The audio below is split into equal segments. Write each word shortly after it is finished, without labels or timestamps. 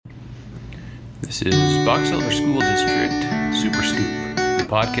This is Box Elder School District Super Scoop, the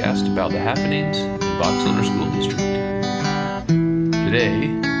podcast about the happenings in Box Elder School District. Today,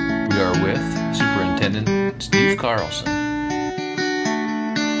 we are with Superintendent Steve Carlson.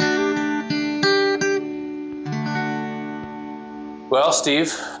 Well,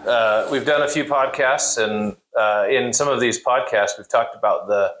 Steve, we've done a few podcasts, and in some of these podcasts, we've talked about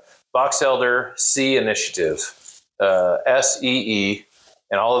the Box Elder C initiative, SEE,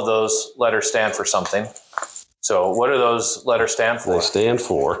 and all of those letters stand for something. So what do those letters stand for? They stand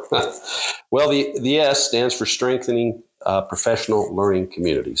for, well, the S stands for Strengthening Professional Learning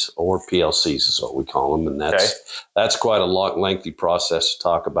Communities, or PLCs is what we call them. And that's quite a long, lengthy process to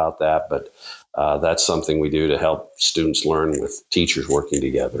talk about that, but that's something we do to help students learn with teachers working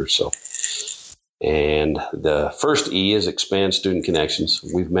together. So, and the first E is Expand Student Connections.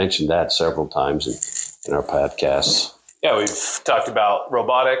 We've mentioned that several times in our podcasts. Yeah, we've talked about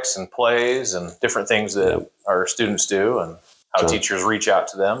robotics and plays and different things that our students do and how teachers reach out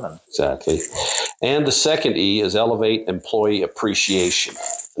to them. Exactly. And the second E is Elevate Employee Appreciation.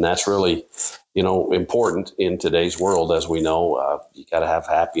 And that's really, important in today's world. As we know, you got to have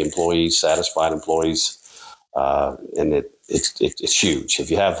happy employees, satisfied employees. And it's huge.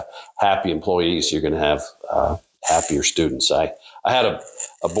 If you have happy employees, you're going to have happier students. I had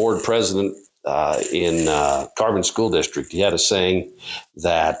a board president in Carbon School District. He had a saying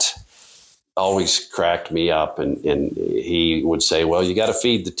that always cracked me up, and he would say, well, you got to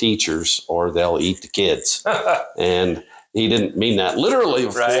feed the teachers or they'll eat the kids. And he didn't mean that literally,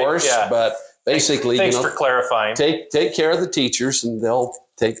 of course, but basically, thanks for clarifying. Take care of the teachers and they'll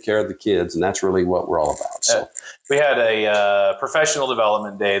take care of the kids. And that's really what we're all about. So we had a professional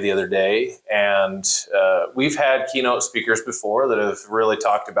development day the other day, and we've had keynote speakers before that have really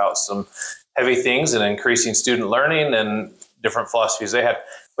talked about some heavy things and increasing student learning and different philosophies they had.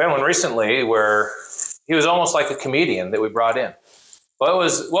 We had one recently where he was almost like a comedian that we brought in. What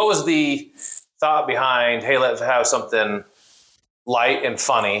was the thought behind, hey, let's have something light and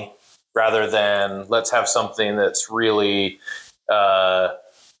funny rather than let's have something that's really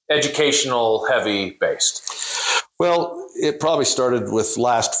educational heavy based? Well, it probably started with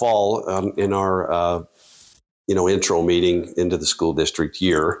last fall in our intro meeting into the school district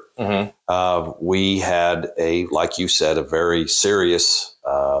year. Mm-hmm. We had like you said, a very serious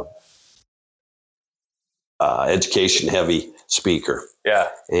education heavy speaker. Yeah.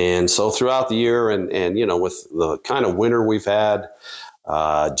 And so throughout the year and with the kind of winter we've had,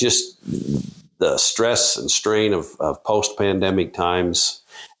 just the stress and strain of post-pandemic times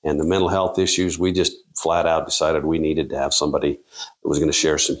and the mental health issues, we just flat out decided we needed to have somebody that was going to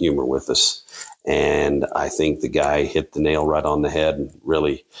share some humor with us. And I think the guy hit the nail right on the head. And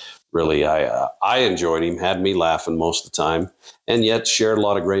really, I enjoyed him, had me laughing most of the time, and yet shared a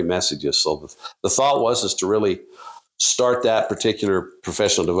lot of great messages. So the thought was to really start that particular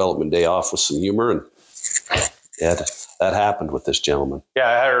professional development day off with some humor. And that happened with this gentleman. Yeah,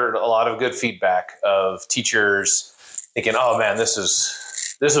 I heard a lot of good feedback of teachers thinking, oh man, this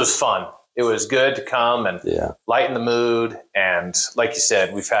was fun. It was good to come and lighten the mood. And like you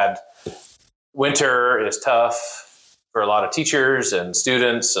said, we've had winter is tough for a lot of teachers and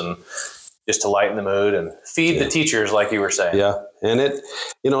students, and just to lighten the mood and feed the teachers, like you were saying. Yeah. And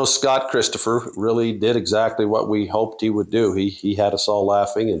Scott Christopher really did exactly what we hoped he would do. He had us all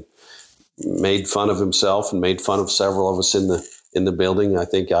laughing and made fun of himself and made fun of several of us in the building. I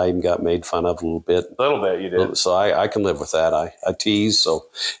think I even got made fun of a little bit. A little bit, you did. So I can live with that. I tease. So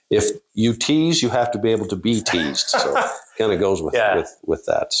if you tease, you have to be able to be teased. So it kind of goes with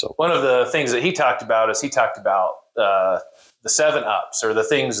that. So one of the things that he talked about is the 7-ups, or the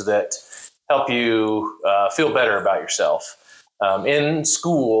things that help you feel better about yourself. In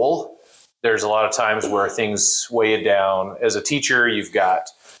school, there's a lot of times where things weigh you down. As a teacher, you've got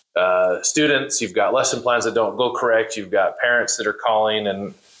students, you've got lesson plans that don't go correct, you've got parents that are calling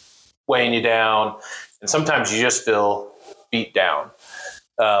and weighing you down, and sometimes you just feel beat down.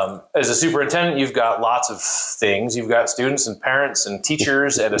 As a superintendent, you've got lots of things. You've got students and parents and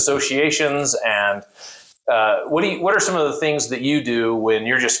teachers and associations. And what are some of the things that you do when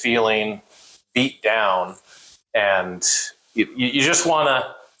you're just feeling beat down and you just want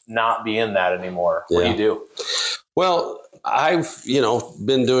to not be in that anymore? What do you do? Well, I've,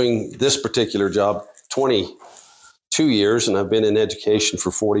 been doing this particular job 22 years, and I've been in education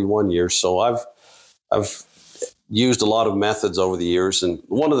for 41 years. So I've used a lot of methods over the years. And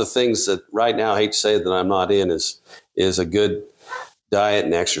one of the things that right now I hate to say that I'm not in is a good diet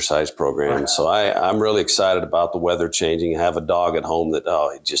and exercise program. So I'm really excited about the weather changing. I have a dog at home that,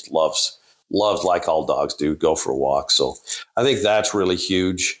 he just loves, like all dogs do, go for a walk. So I think that's really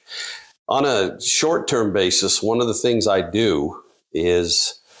huge. On a short-term basis, one of the things I do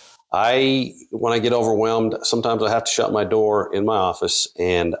is when I get overwhelmed, sometimes I have to shut my door in my office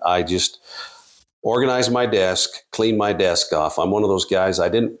and I just organize my desk, clean my desk off. I'm one of those guys, I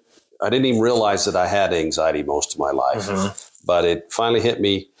didn't even realize that I had anxiety most of my life, but it finally hit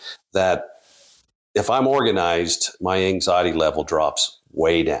me that if I'm organized, my anxiety level drops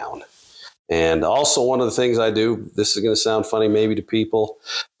way down. And also one of the things I do, this is going to sound funny maybe to people,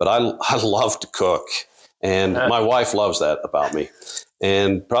 but I love to cook. And my wife loves that about me.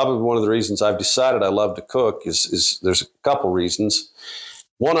 And probably one of the reasons I've decided I love to cook is there's a couple reasons.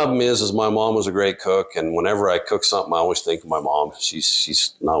 One of them is my mom was a great cook. And whenever I cook something, I always think of my mom.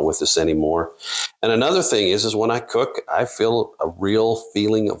 She's not with us anymore. And another thing is when I cook, I feel a real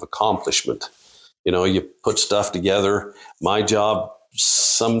feeling of accomplishment. You know, you put stuff together. My job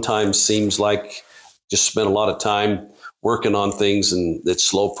sometimes seems like just spend a lot of time working on things and it's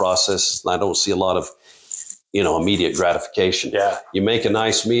slow processes. And I don't see a lot of, immediate gratification. Yeah. You make a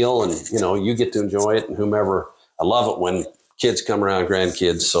nice meal and, you get to enjoy it and whomever. I love it when kids come around,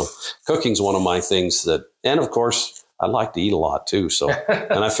 grandkids. So cooking's one of my things and of course I like to eat a lot too. So,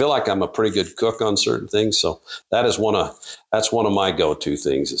 and I feel like I'm a pretty good cook on certain things. So that's one of my go-to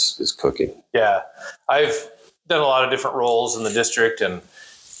things is cooking. Yeah. I've done a lot of different roles in the district, and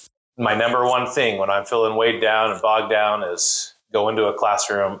my number one thing when I'm feeling weighed down and bogged down is go into a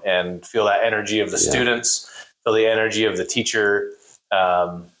classroom and feel that energy of the students, feel the energy of the teacher.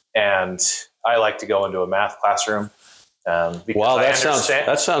 And I like to go into a math classroom. Wow,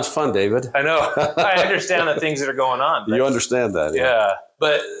 that sounds fun, David. I know. I understand the things that are going on. You understand that. Yeah.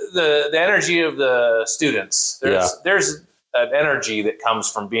 But the energy of the students, there's an energy that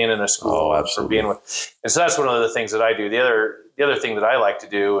comes from being in a school, from being with, and so that's one of the things that I do. The other thing that I like to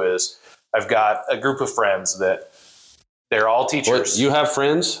do is I've got a group of friends that they're all teachers. You have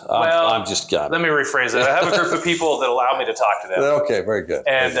friends? Well, I'm just got it. Let me rephrase that. I have a group of people that allow me to talk to them. Okay, very good.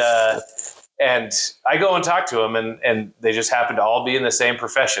 And I go and talk to them, and they just happen to all be in the same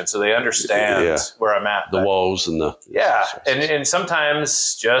profession, so they understand where I'm at. The woes and the and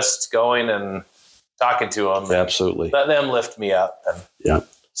sometimes just going and talking to them, absolutely, let them lift me up. And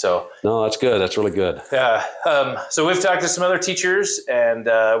so no, that's good. That's really good. Yeah. So we've talked to some other teachers, and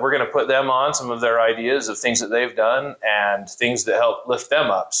we're going to put them on some of their ideas of things that they've done and things that help lift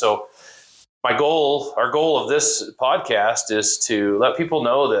them up. So our goal of this podcast is to let people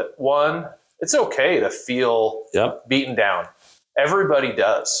know that one, it's okay to feel beaten down. Everybody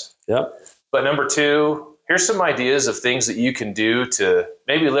does. Yep. But number two, here's some ideas of things that you can do to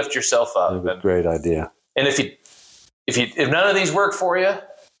maybe lift yourself up. Great idea. And if none of these work for you,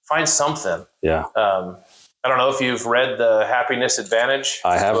 find something. Yeah. I don't know if you've read The Happiness Advantage.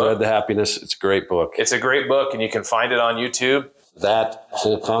 I have read The Happiness. It's a great book. It's a great book, and you can find it on YouTube. That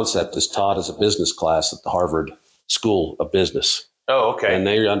whole concept is taught as a business class at the Harvard School of Business. Oh, okay. And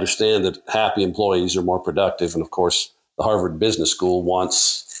they understand that happy employees are more productive. And of course, the Harvard Business School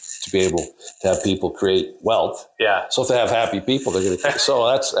wants to be able to have people create wealth. Yeah. So if they have happy people, they're going to. So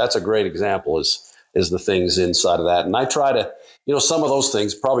that's a great example is the things inside of that. And I try to, some of those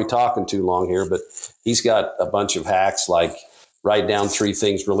things, probably talking too long here, but he's got a bunch of hacks like write down 3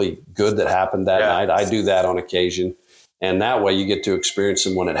 things really good that happened that night. I do that on occasion. And that way you get to experience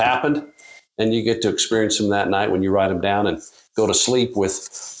them when it happened, and you get to experience them that night when you write them down and go to sleep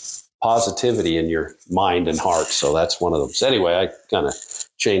with positivity in your mind and heart. So that's one of them. So anyway, I kind of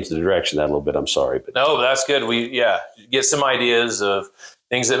changed the direction of that a little bit. I'm sorry. But no, that's good. Get some ideas of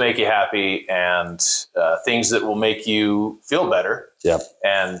things that make you happy and things that will make you feel better. Yep.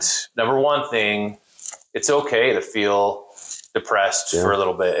 And number one thing, it's okay to feel depressed for a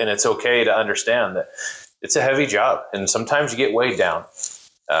little bit. And it's okay to understand that it's a heavy job. And sometimes you get weighed down.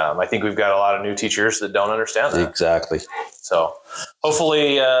 I think we've got a lot of new teachers that don't understand that. Exactly. So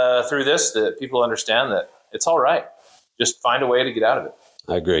hopefully through this, that people understand that it's all right. Just find a way to get out of it.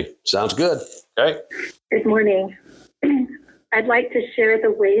 I agree. Sounds good. Okay. Good morning. I'd like to share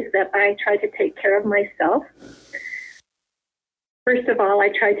the ways that I try to take care of myself. First of all, I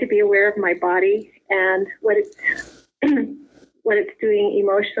try to be aware of my body and what it's doing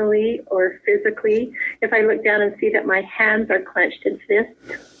emotionally or physically. If I look down and see that my hands are clenched in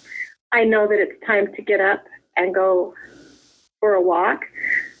fists, I know that it's time to get up and go for a walk.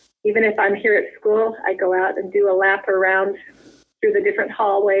 Even if I'm here at school, I go out and do a lap around through the different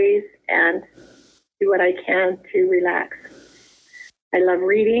hallways and do what I can to relax. I love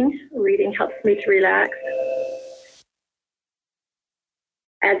reading. Reading helps me to relax,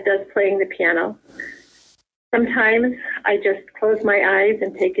 as does playing the piano. Sometimes I just close my eyes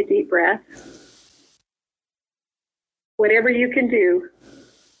and take a deep breath. Whatever you can do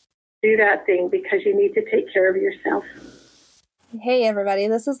do that thing because you need to take care of yourself. Hey everybody,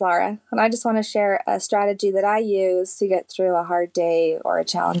 this is Laura, and I just want to share a strategy that I use to get through a hard day or a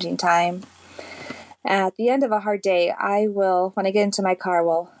challenging time. At the end of a hard day, I will, when I get into my car,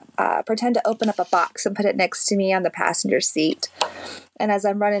 will pretend to open up a box and put it next to me on the passenger seat. And as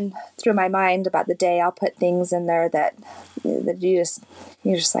I'm running through my mind about the day, I'll put things in there that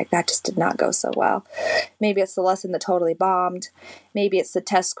you're just like, that just did not go so well. Maybe it's the lesson that totally bombed. Maybe it's the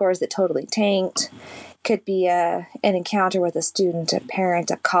test scores that totally tanked. Could be an encounter with a student, a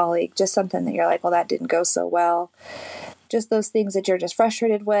parent, a colleague, just something that you're like, well, that didn't go so well. Just those things that you're just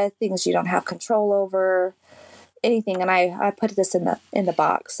frustrated with, things you don't have control over, anything. And I put this in the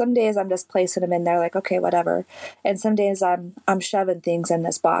box. Some days I'm just placing them in there like, okay, whatever. And some days I'm shoving things in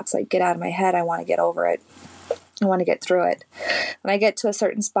this box, like, get out of my head. I want to get over it. I want to get through it. When I get to a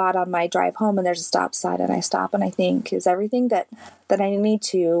certain spot on my drive home and there's a stop sign and I stop and I think, is everything that I need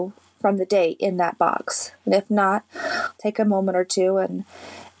to from the day in that box? And if not, I'll take a moment or two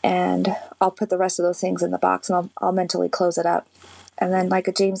and I'll put the rest of those things in the box and I'll mentally close it up. And then, like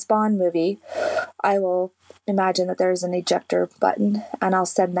a James Bond movie, I will imagine that there's an ejector button and I'll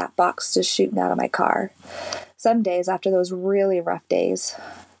send that box just shooting out of my car. Some days, after those really rough days,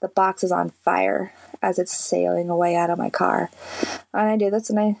 the box is on fire as it's sailing away out of my car. And I do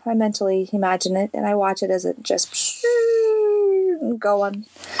this and I mentally imagine it and I watch it as it just going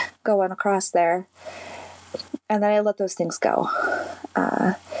across there. And then I let those things go.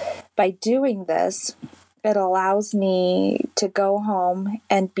 By doing this, it allows me to go home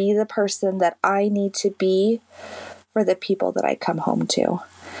and be the person that I need to be for the people that I come home to.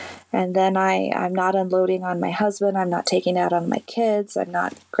 And then I'm not unloading on my husband. I'm not taking out on my kids. I'm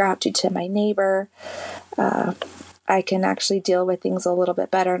not grouchy to my neighbor. I can actually deal with things a little bit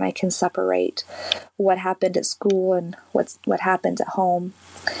better, and I can separate what happened at school and what happened at home.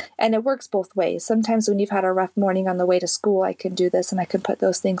 And it works both ways. Sometimes when you've had a rough morning on the way to school, I can do this and I can put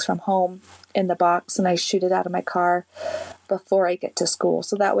those things from home in the box and I shoot it out of my car before I get to school.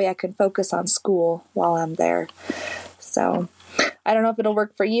 So that way I can focus on school while I'm there. So I don't know if it'll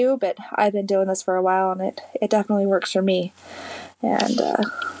work for you, but I've been doing this for a while and it definitely works for me. And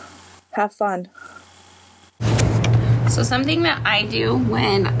have fun. So something that I do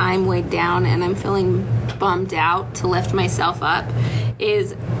when I'm weighed down and I'm feeling bummed out to lift myself up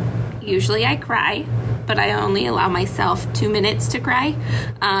is usually I cry, but I only allow myself 2 minutes to cry.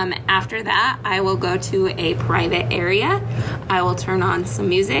 After that, I will go to a private area. I will turn on some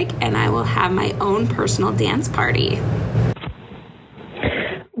music and I will have my own personal dance party.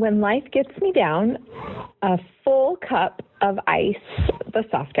 When life gets me down, a full cup of ice, the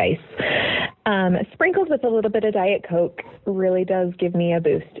soft ice, sprinkled with a little bit of Diet Coke really does give me a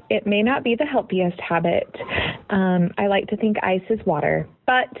boost. It may not be the healthiest habit. I like to think ice is water,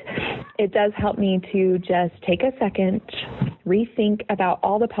 but it does help me to just take a second, rethink about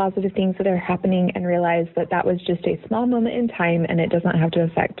all the positive things that are happening and realize that that was just a small moment in time and it doesn't have to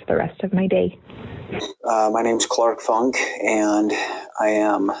affect the rest of my day. My name's Clark Funk, and I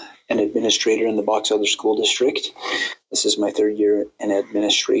am an administrator in the Box Elder School District. This is my third year in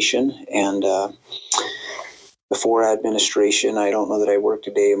administration, and before administration, I don't know that I worked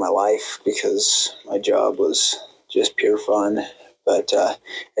a day in my life because my job was just pure fun. But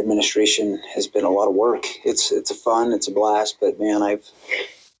administration has been a lot of work. It's a fun, it's a blast, but man, I've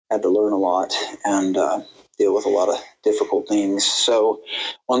had to learn a lot and deal with a lot of difficult things. So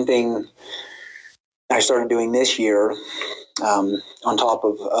one thing I started doing this year, on top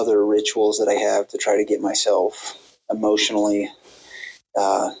of other rituals that I have to try to get myself emotionally,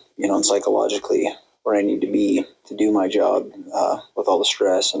 and psychologically where I need to be to do my job with all the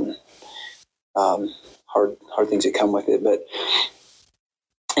stress and hard things that come with it. But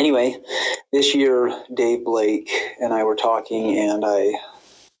anyway, this year, Dave Blake and I were talking, and I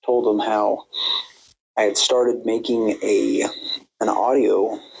told him how I had started making an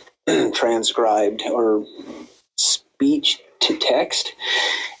audio transcribed or speech to text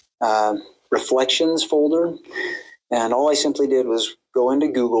reflections folder. And all I simply did was go into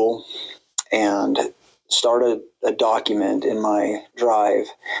Google and started a document in my drive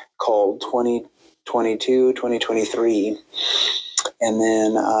called 2022-2023. And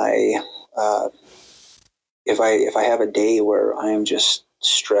then if I have a day where I am just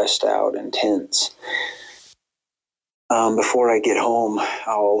stressed out and tense, before I get home,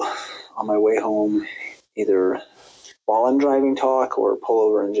 I'll, on my way home, either while I'm driving talk or pull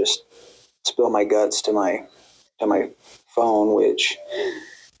over and just spill my guts to my phone, which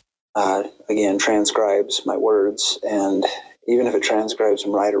again transcribes my words. And even if it transcribes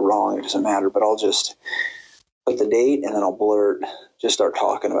them right or wrong, it doesn't matter. But I'll just put the date, and then I'll just start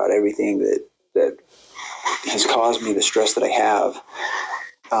talking about everything that has caused me the stress that I have,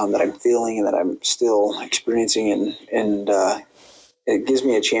 that I'm feeling and that I'm still experiencing, and it gives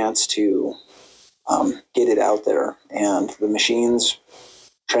me a chance to get it out there. And the machine's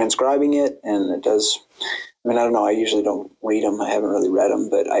transcribing it, and it does. I mean, I don't know. I usually don't read them. I haven't really read them,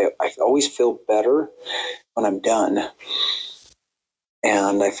 but I always feel better when I'm done.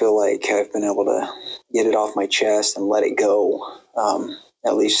 And I feel like I've been able to get it off my chest and let it go,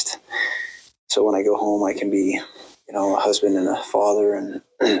 at least. So when I go home, I can be, a husband and a father, and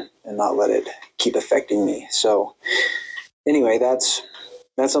not let it keep affecting me. So anyway, that's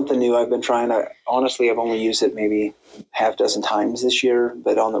something new I've been trying to. Honestly, I've only used it maybe half dozen times this year,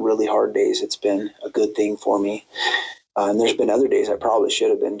 but on the really hard days, it's been a good thing for me. And there's been other days I probably should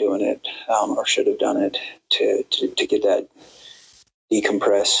have been doing it, or should have done it to get that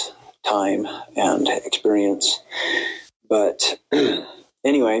decompress time and experience. But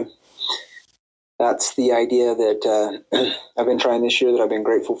anyway, that's the idea that I've been trying this year that I've been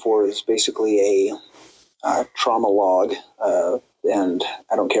grateful for, is basically a trauma log. And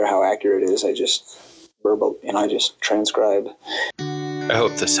I don't care how accurate it is. I just I just transcribe. I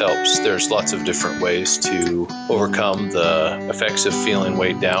hope this helps. There's lots of different ways to overcome the effects of feeling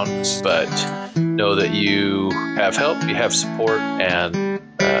weighed down, but know that you have help, you have support, and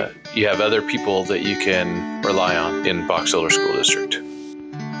you have other people that you can rely on in Box Elder School District.